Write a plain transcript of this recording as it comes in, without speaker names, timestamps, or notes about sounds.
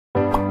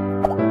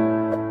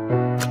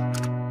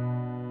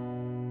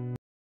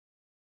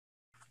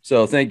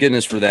So thank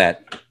goodness for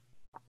that.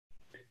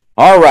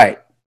 All right.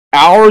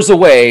 Hours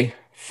away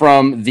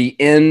from the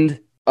end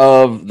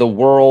of the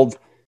world,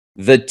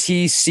 the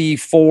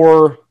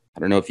TC4. I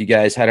don't know if you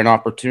guys had an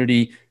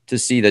opportunity to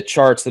see the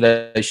charts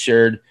that I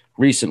shared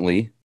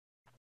recently.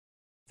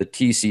 The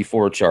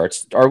TC4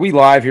 charts. Are we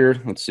live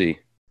here? Let's see.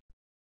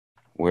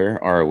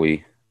 Where are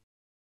we?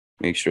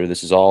 Make sure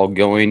this is all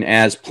going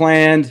as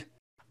planned.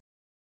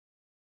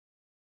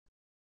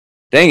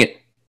 Dang it.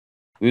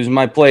 Losing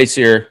my place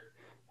here.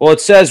 Well, it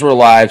says we're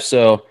live,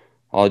 so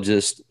I'll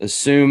just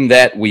assume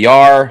that we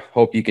are.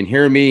 Hope you can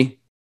hear me.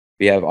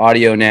 We have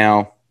audio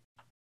now.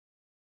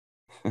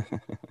 All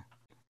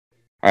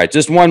right,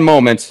 just one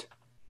moment.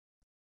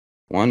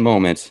 One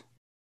moment.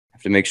 I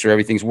have to make sure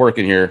everything's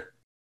working here.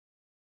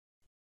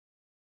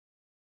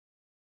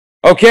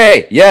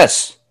 Okay,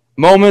 yes.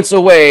 Moments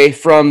away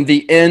from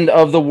the end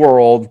of the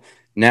world.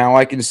 Now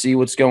I can see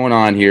what's going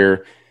on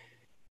here.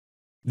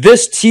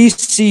 This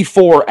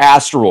TC4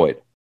 asteroid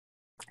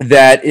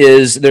that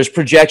is, there's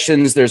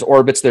projections, there's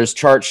orbits, there's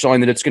charts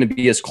showing that it's going to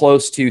be as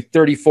close to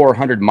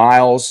 3,400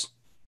 miles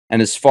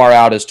and as far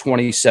out as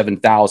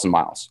 27,000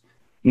 miles.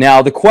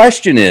 Now, the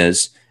question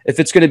is if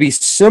it's going to be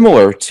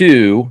similar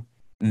to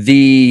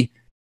the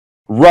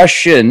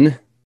Russian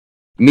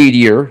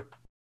meteor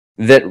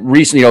that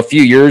recently, a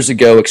few years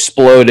ago,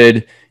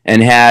 exploded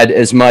and had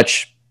as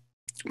much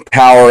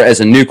power as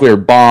a nuclear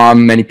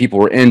bomb. Many people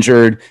were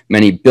injured.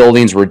 Many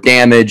buildings were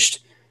damaged.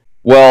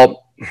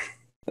 Well,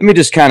 let me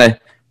just kind of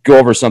go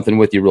over something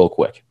with you real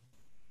quick.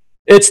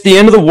 It's the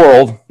end of the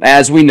world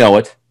as we know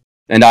it,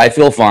 and I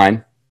feel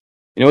fine.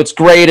 You know, it's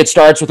great. It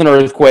starts with an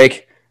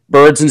earthquake,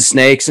 birds and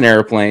snakes, an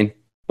airplane,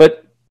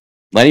 but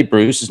Lenny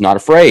Bruce is not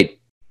afraid.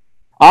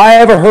 I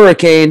have a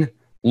hurricane.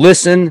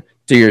 Listen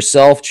to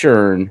yourself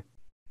churn.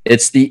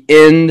 It's the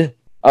end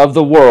of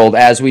the world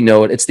as we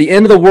know it. It's the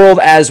end of the world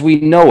as we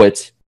know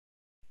it,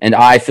 and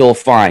I feel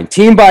fine.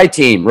 Team by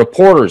team,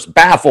 reporters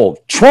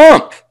baffled.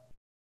 Trump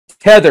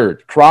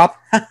tethered. Crop.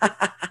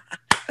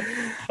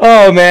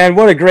 Oh, man,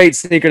 what a great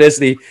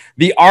synchronicity.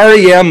 The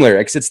REM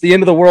lyrics. It's the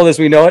end of the world as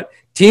we know it.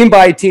 Team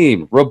by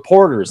team,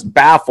 reporters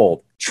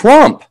baffled.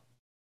 Trump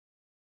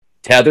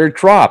tethered.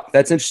 Crop.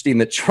 That's interesting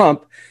that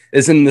Trump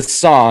is in the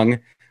song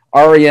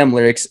REM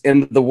lyrics,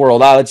 end of the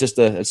world. Oh, it's just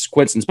a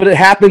coincidence. But it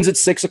happens at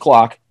 6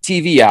 o'clock,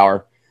 TV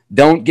hour.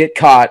 Don't get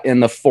caught in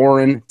the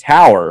foreign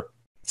tower.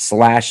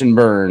 Slash and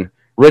burn.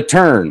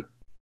 Return.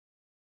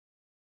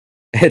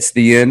 It's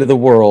the end of the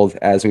world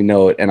as we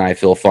know it, and I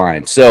feel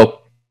fine.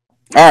 So,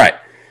 all right.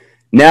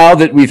 Now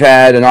that we've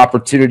had an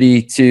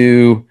opportunity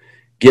to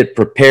get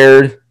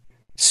prepared,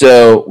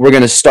 so we're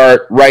going to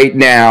start right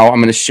now. I'm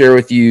going to share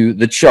with you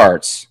the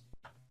charts,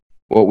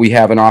 what we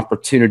have an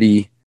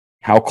opportunity,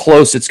 how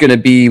close it's going to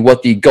be,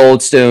 what the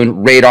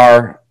Goldstone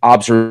radar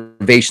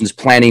observations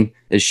planning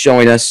is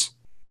showing us.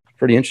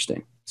 Pretty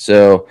interesting.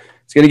 So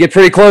it's going to get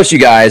pretty close, you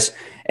guys.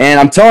 And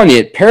I'm telling you,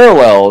 it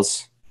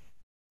parallels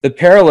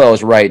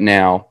right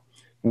now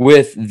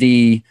with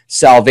the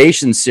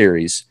Salvation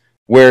series,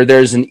 where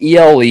there's an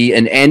ELE,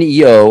 an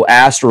NEO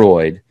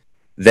asteroid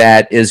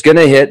that is going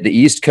to hit the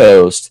East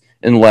Coast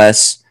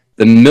unless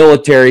the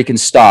military can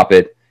stop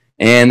it.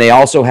 And they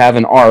also have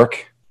an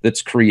arc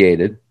that's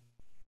created.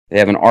 They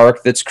have an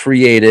arc that's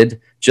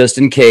created just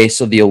in case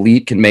so the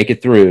elite can make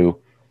it through.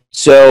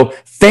 So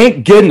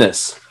thank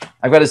goodness.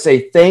 I've got to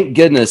say thank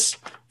goodness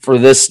for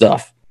this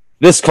stuff.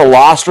 This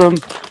colostrum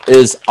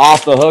is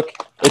off the hook.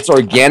 It's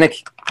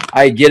organic.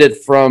 I get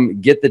it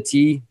from Get the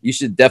Tea. You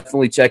should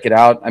definitely check it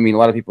out. I mean, a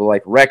lot of people are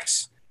like,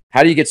 Rex,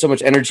 how do you get so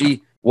much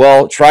energy?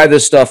 Well, try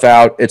this stuff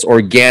out. It's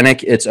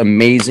organic. It's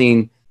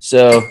amazing.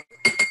 So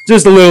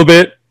just a little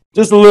bit.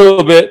 Just a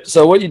little bit.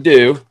 So what you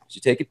do is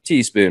you take a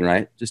teaspoon,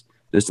 right? Just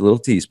a little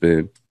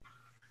teaspoon.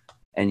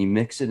 And you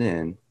mix it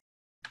in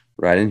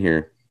right in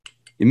here.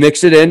 You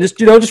mix it in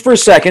just for a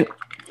second.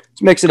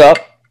 Let's mix it up.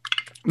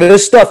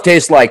 This stuff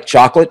tastes like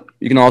chocolate.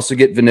 You can also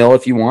get vanilla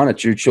if you want.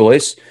 It's your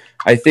choice.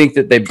 I think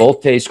that they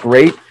both taste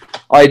great.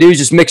 All I do is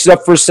just mix it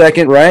up for a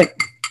second, right?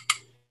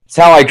 It's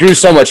how I grew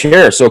so much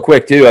hair so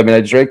quick, too. I mean,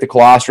 I drank the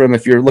colostrum.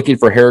 If you're looking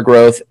for hair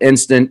growth,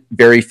 instant,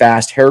 very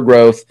fast hair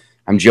growth.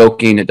 I'm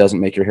joking. It doesn't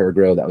make your hair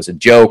grow. That was a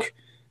joke.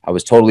 I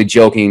was totally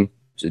joking. It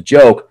was a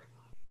joke.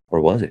 Or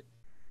was it?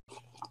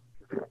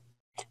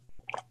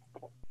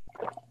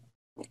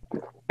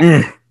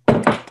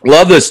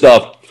 Love this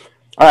stuff.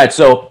 All right,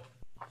 so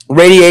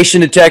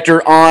radiation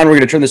detector on. We're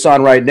going to turn this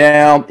on right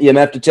now.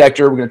 EMF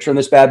detector. We're going to turn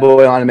this bad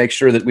boy on to make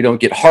sure that we don't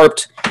get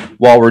harped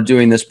while we're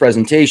doing this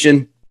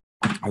presentation.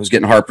 I was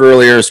getting harped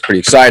earlier. It's pretty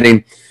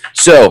exciting.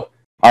 So,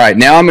 all right,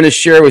 now I'm going to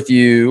share with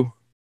you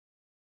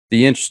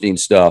the interesting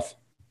stuff.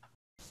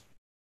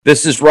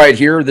 This is right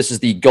here. This is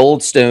the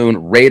Goldstone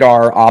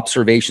Radar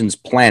Observations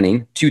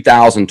Planning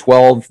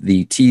 2012,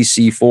 the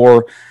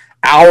TC4,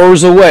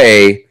 hours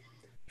away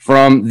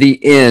from the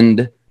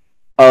end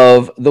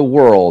of the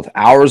world.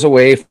 Hours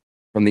away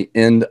from the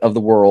end of the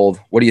world.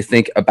 What do you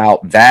think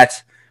about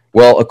that?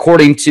 Well,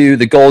 according to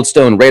the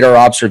Goldstone Radar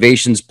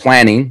Observations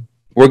Planning,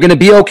 we're going to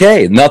be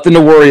okay. Nothing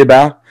to worry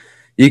about.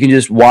 You can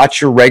just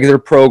watch your regular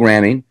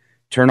programming.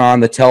 turn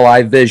on the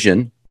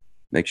television.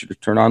 Make sure to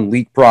turn on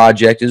Leak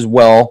Project as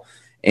well.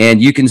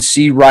 And you can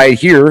see right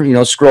here, you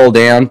know, scroll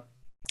down.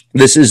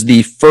 This is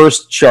the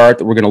first chart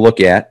that we're going to look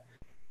at.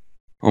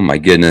 Oh, my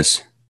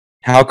goodness.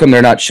 How come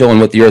they're not showing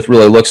what the Earth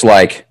really looks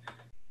like?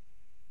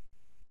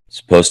 It's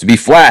supposed to be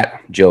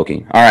flat.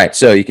 Joking. All right,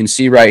 so you can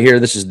see right here,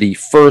 this is the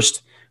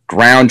first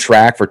ground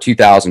track for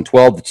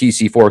 2012, the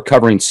TC4,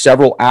 covering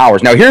several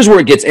hours. Now, here's where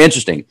it gets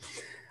interesting.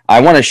 I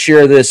want to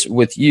share this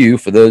with you,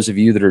 for those of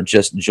you that are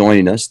just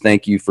joining us.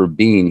 Thank you for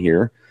being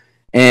here.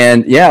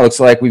 And, yeah, looks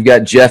like we've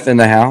got Jeff in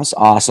the house.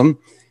 Awesome.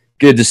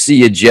 Good to see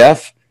you,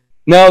 Jeff.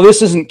 No,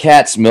 this isn't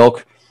cat's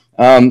milk.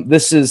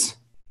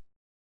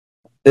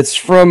 It's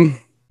from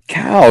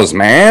cows,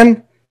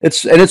 man.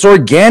 It's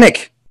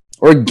organic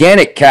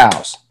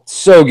cows.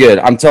 So good.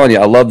 I'm telling you,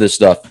 I love this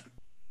stuff.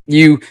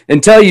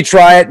 Until you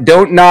try it,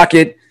 don't knock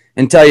it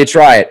until you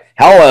try it.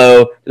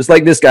 Hello, just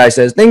like this guy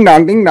says, ding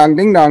dong, ding dong,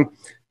 ding dong.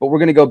 But we're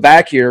going to go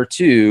back here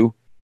to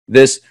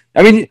this.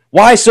 I mean,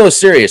 why so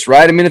serious,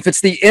 right? I mean, if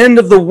it's the end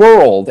of the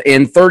world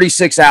in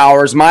 36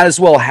 hours, might as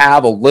well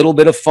have a little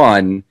bit of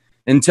fun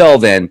until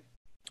then.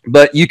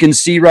 But you can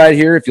see right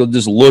here, if you'll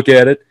just look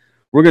at it,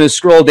 we're going to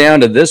scroll down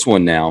to this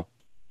one now.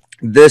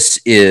 This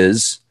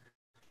is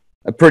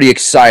a pretty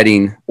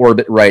exciting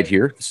orbit right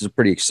here. This is a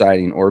pretty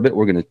exciting orbit.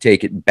 We're going to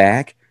take it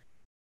back.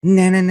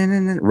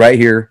 Right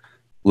here.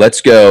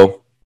 Let's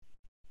go.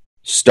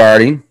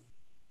 Starting.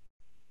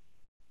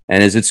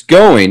 And as it's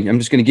going, I'm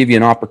just going to give you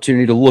an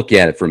opportunity to look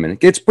at it for a minute. It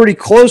gets pretty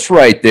close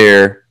right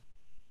there.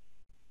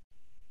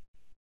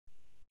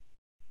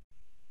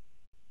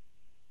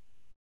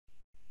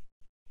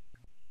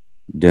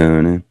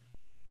 Dun,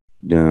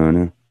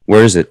 dun.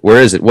 Where is it?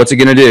 Where is it? What's it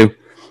going to do?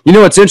 You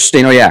know what's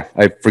interesting? Oh, yeah.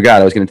 I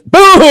forgot I was going to.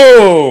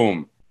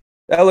 Boom!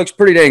 That looks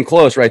pretty dang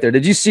close right there.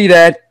 Did you see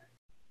that?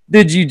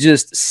 Did you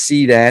just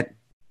see that?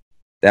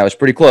 That was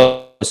pretty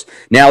close.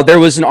 Now, there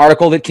was an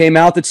article that came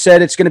out that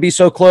said it's going to be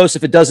so close,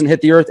 if it doesn't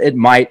hit the Earth, it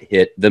might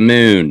hit the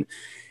moon.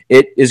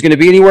 It is going to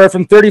be anywhere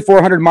from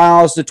 3,400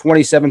 miles to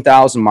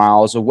 27,000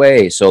 miles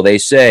away, so they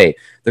say.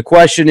 The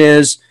question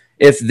is,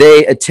 if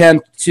they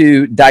attempt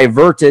to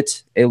divert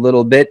it a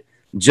little bit,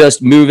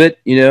 just move it,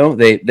 you know,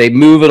 they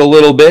move it a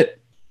little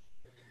bit.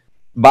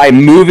 By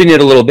moving it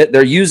a little bit,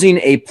 they're using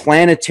a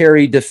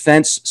planetary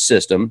defense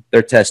system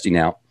they're testing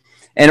out.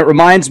 And it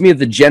reminds me of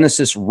the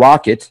Genesis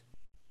rocket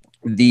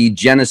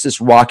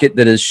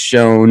that is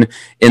shown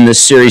in the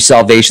series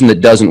Salvation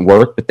that doesn't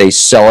work, but they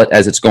sell it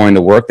as it's going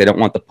to work. They don't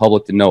want the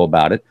public to know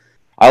about it.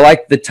 I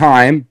like the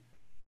time,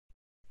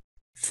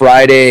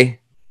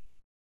 Friday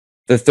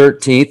the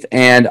 13th,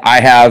 and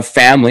I have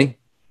family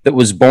that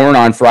was born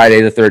on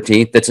Friday the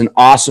 13th. That's an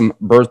awesome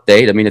birth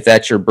date. I mean, if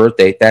that's your birth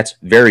date, that's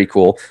very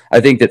cool.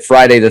 I think that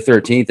Friday the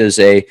 13th is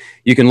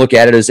you can look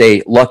at it as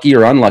a lucky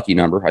or unlucky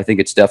number. I think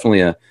it's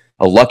definitely a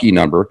lucky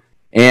number.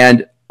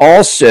 And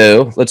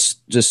also, let's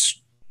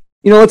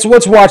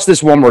watch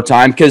this one more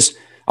time, because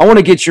I want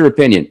to get your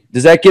opinion.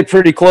 Does that get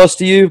pretty close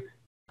to you?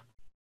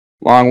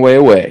 Long way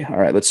away. All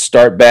right, let's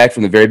start back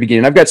from the very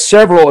beginning. I've got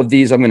several of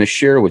these I'm going to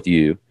share with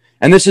you.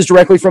 And this is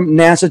directly from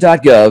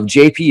NASA.gov,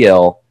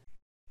 JPL,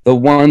 the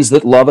ones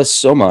that love us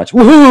so much.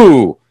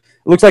 Woohoo!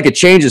 It looks like it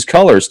changes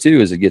colors,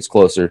 too, as it gets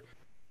closer.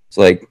 It's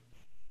like,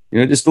 you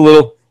know, just a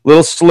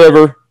little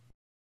sliver.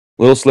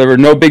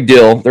 No big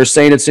deal. They're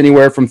saying it's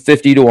anywhere from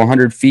 50 to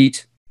 100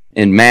 feet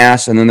in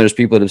mass, and then there's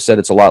people that have said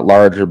it's a lot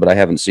larger, but I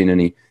haven't seen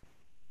any.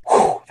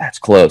 Whew, that's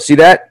close. See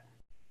that?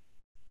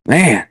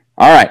 Man.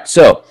 All right,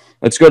 so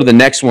let's go to the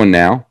next one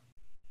now.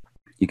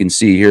 You can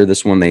see here,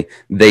 this one,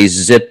 they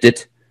zipped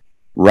it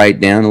right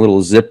down, a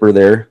little zipper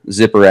there,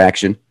 zipper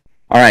action.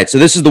 All right, so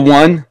this is the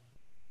one.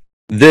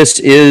 This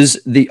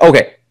is the,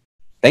 okay,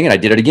 dang it, I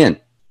did it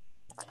again.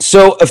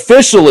 So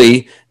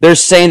officially, they're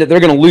saying that they're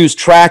going to lose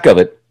track of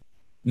it.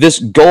 This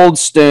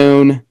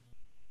Goldstone,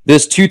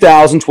 this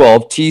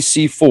 2012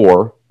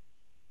 TC4,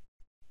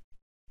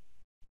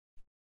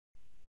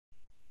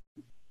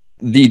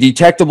 the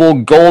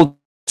detectable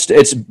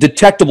it's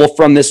detectable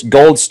from this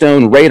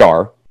Goldstone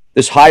radar,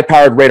 this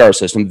high-powered radar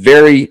system,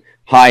 very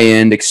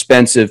high-end,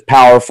 expensive,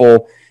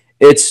 powerful.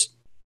 It's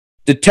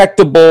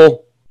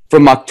detectable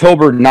from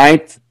October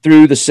 9th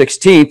through the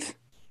 16th,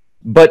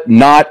 but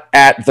not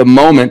at the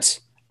moment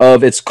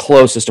of its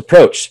closest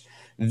approach.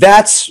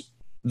 That's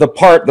the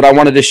part that I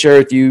wanted to share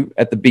with you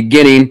at the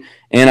beginning,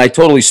 and I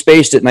totally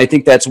spaced it, and I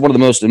think that's one of the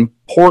most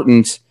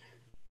important.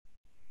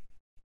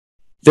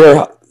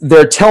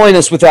 They're telling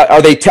us without,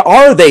 are they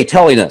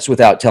telling us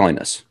without telling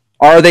us?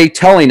 Are they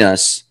telling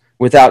us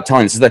without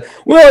telling us? That,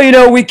 well, you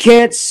know, we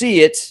can't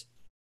see it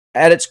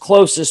at its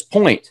closest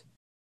point.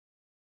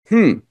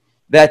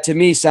 That to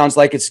me sounds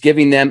like it's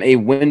giving them a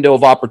window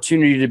of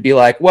opportunity to be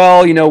like,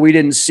 well, you know, we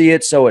didn't see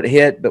it, so it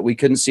hit, but we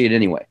couldn't see it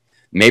anyway.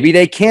 Maybe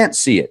they can't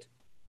see it.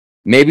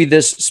 Maybe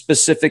this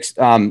specific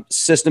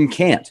system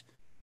can't.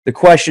 The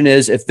question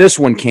is, if this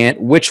one can't,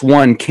 which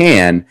one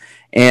can?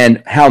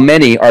 And how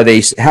many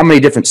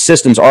different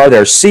systems are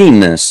there seeing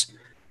this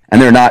and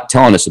they're not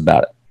telling us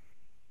about it?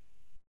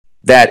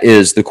 That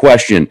is the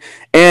question.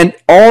 And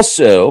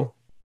also,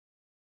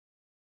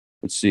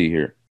 Let's see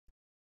here.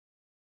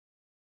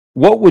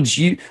 What would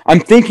you,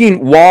 I'm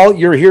thinking while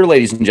you're here,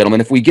 ladies and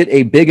gentlemen, if we get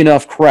a big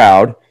enough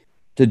crowd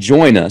to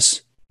join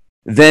us,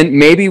 then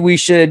maybe we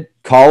should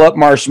call up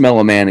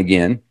Marshmallow Man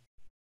again.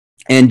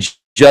 And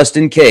just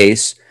in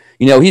case,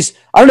 you know,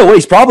 I don't know what,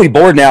 he's probably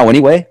bored now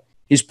anyway.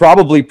 He's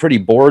probably pretty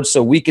bored.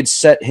 So we could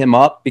set him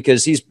up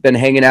because he's been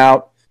hanging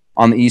out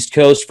on the East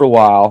Coast for a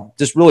while,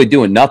 just really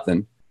doing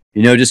nothing,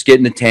 you know, just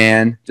getting a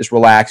tan, just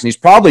relaxing. He's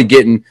probably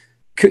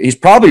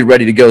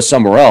ready to go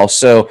somewhere else.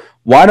 So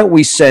why don't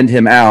we send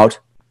him out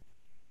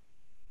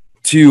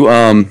to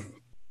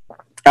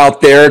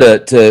out there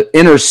to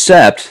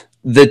intercept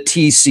the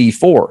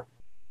TC4?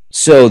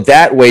 So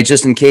that way,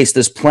 just in case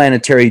this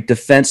planetary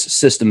defense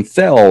system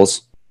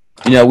fails,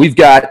 you know, we've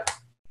got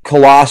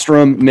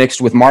colostrum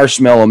mixed with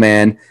Marshmallow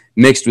Man,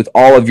 mixed with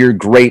all of your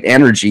great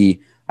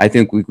energy. I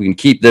think we can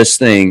keep this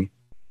thing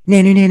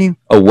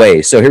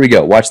away. So here we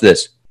go. Watch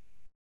this.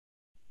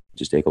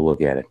 Just take a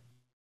look at it.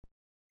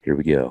 Here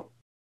we go.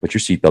 Put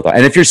your seatbelt on.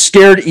 And if you're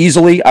scared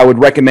easily, I would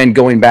recommend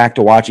going back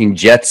to watching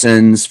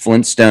Jetsons,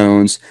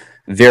 Flintstones,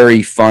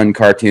 very fun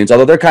cartoons,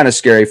 although they're kind of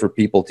scary for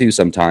people too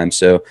sometimes.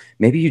 So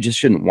maybe you just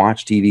shouldn't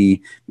watch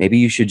TV. Maybe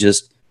you should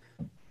just,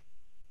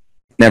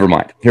 never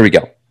mind. Here we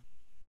go.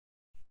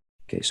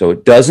 Okay, so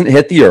it doesn't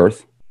hit the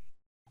Earth.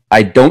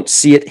 I don't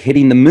see it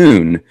hitting the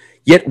moon.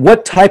 Yet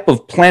what type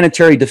of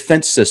planetary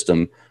defense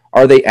system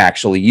are they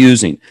actually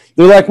using?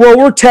 They're like, well,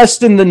 we're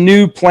testing the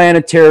new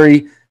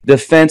planetary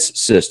defense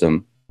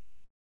system.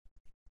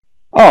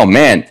 Oh,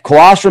 man,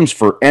 colostrums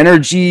for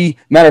energy.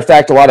 Matter of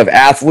fact, a lot of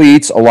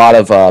athletes, a lot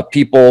of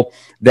people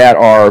that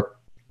are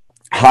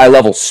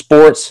high-level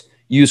sports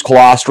use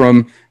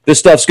colostrum. This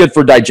stuff's good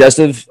for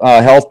digestive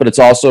health, but it's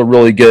also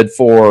really good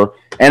for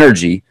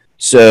energy.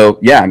 So,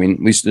 yeah, I mean, at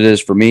least it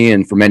is for me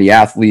and for many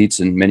athletes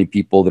and many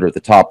people that are at the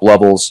top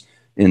levels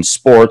in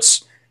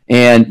sports.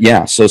 And,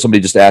 yeah, so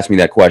somebody just asked me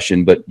that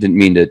question, but didn't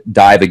mean to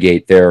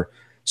divagate there.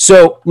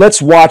 So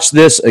let's watch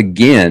this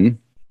again.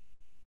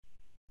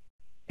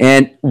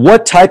 And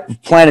what type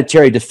of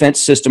planetary defense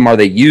system are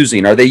they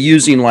using? Are they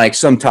using like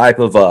some type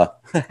of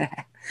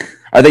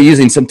are they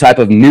using some type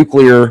of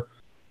nuclear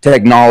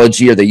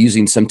technology? Are they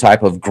using some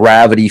type of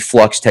gravity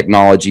flux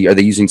technology? Are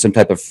they using some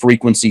type of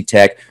frequency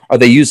tech? Are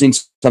they using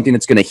something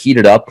that's going to heat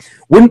it up?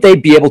 Wouldn't they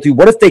be able to?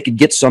 What if they could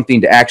get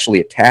something to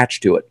actually attach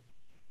to it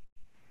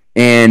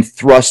and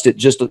thrust it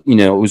just, you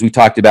know, as we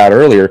talked about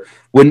earlier?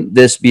 Wouldn't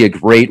this be a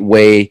great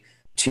way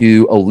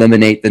to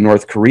eliminate the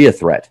North Korea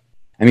threat?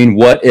 I mean,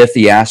 what if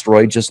the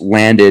asteroid just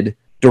landed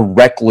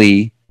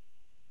directly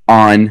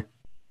on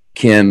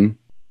Kim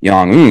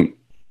Jong-un?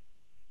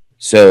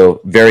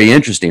 So very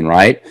interesting,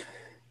 right?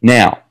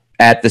 Now,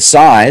 at the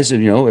size, you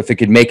know, if it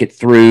could make it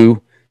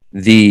through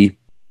the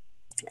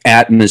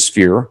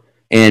atmosphere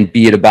and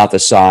be at about the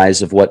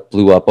size of what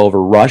blew up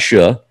over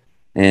Russia,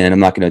 and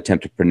I'm not going to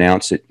attempt to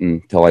pronounce it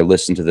until I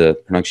listen to the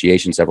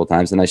pronunciation several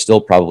times, and I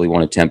still probably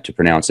won't attempt to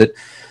pronounce it,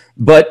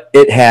 but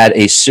it had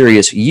a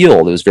serious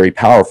yield. It was very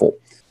powerful.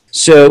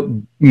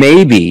 So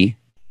maybe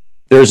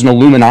there's an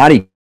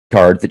Illuminati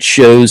card that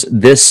shows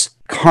this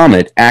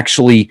comet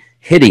actually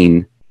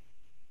hitting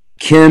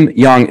Kim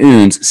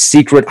Jong-un's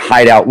secret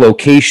hideout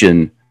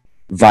location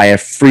via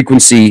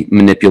frequency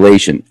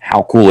manipulation.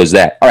 How cool is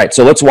that? All right,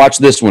 so let's watch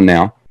this one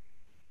now.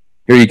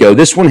 Here you go.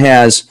 This one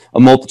has a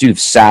multitude of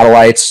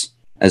satellites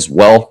as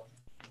well.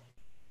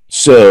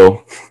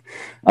 So,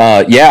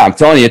 yeah, I'm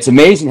telling you, it's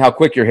amazing how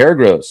quick your hair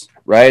grows,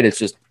 right? It's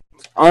just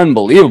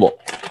unbelievable.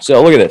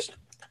 So look at this.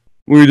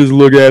 We just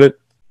look at it.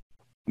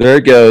 There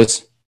it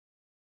goes.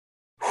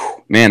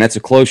 Whew, man, that's a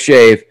close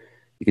shave.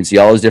 You can see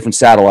all those different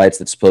satellites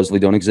that supposedly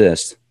don't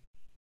exist.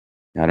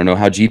 I don't know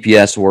how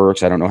GPS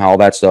works. I don't know how all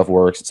that stuff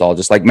works. It's all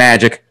just like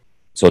magic.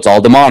 So it's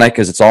all demonic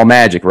because it's all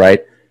magic,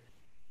 right?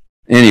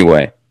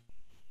 Anyway,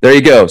 there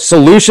you go.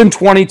 Solution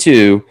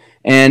 22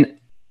 and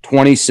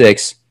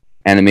 26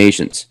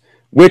 animations.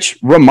 Which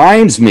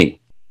reminds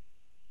me,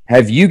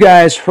 have you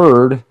guys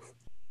heard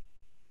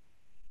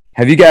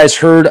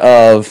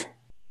of,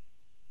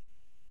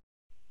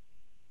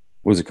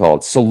 what is it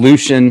called?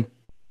 Solution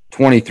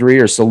 23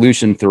 or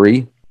Solution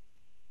 3?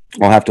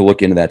 I'll have to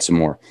look into that some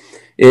more.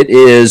 It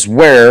is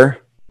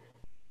where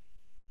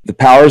the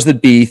powers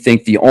that be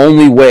think the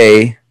only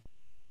way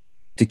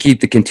to keep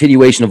the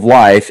continuation of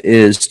life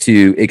is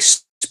to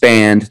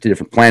expand to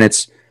different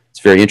planets. It's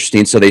very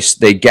interesting. So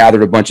they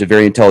gathered a bunch of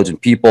very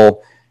intelligent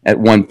people at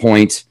one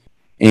point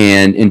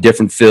and in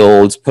different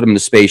fields, put them in a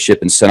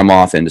spaceship and sent them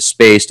off into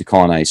space to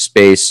colonize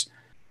space.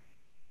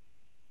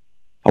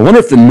 I wonder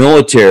if the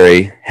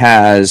military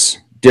has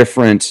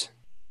different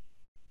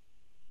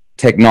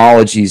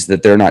technologies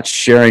that they're not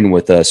sharing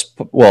with us.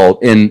 Well,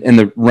 in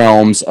the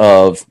realms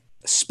of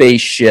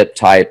spaceship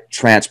type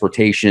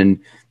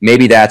transportation,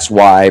 maybe that's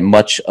why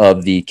much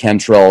of the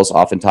chemtrails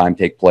oftentimes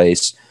take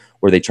place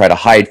where they try to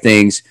hide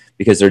things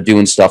because they're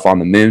doing stuff on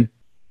the moon.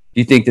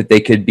 Do you think that they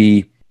could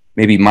be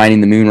maybe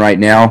mining the moon right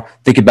now?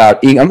 Think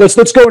about,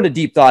 let's go into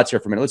deep thoughts here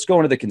for a minute. Let's go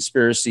into the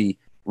conspiracy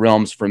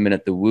realms for a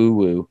minute, the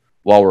woo-woo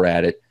while we're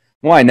at it.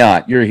 Why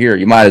not? You're here.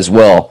 You might as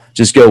well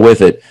just go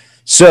with it.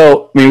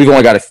 So, I mean, we've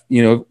only got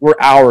we're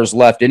hours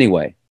left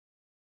anyway.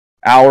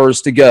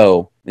 Hours to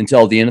go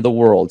until the end of the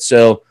world.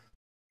 So,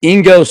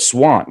 Ingo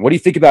Swann, what do you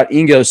think about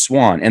Ingo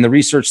Swann and the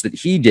research that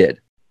he did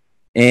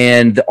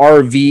and the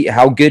RV,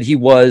 how good he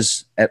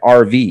was at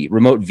RV,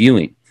 remote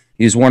viewing?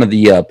 He was one of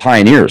the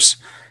pioneers.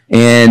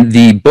 And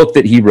the book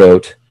that he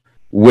wrote,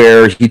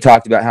 where he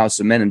talked about how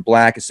some men in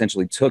black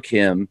essentially took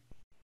him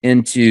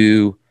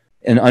into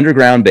an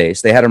underground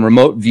base. They had him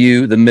remote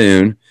view the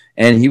moon,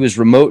 and he was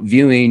remote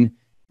viewing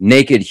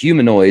naked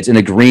humanoids in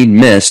a green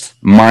mist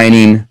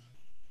mining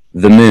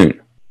the moon.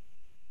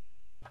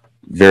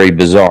 Very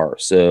bizarre.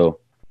 So,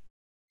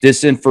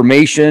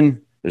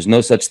 disinformation, there's no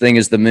such thing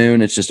as the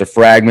moon. It's just a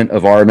fragment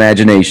of our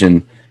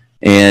imagination.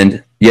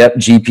 And, yep,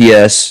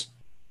 GPS,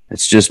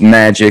 it's just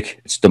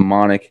magic. It's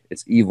demonic.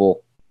 It's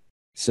evil.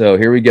 So,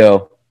 here we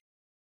go.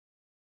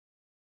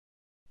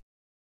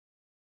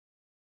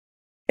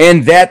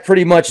 And that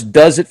pretty much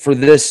does it for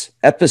this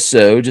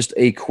episode. Just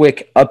a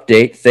quick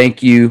update.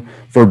 Thank you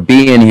for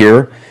being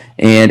here,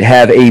 and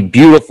have a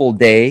beautiful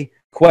day.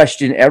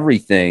 Question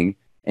everything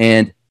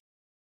and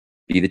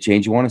be the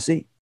change you want to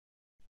see.